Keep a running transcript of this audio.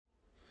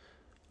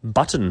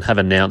Butn have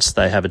announced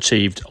they have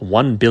achieved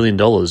 $1 billion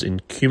in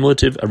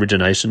cumulative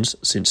originations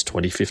since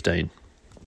 2015.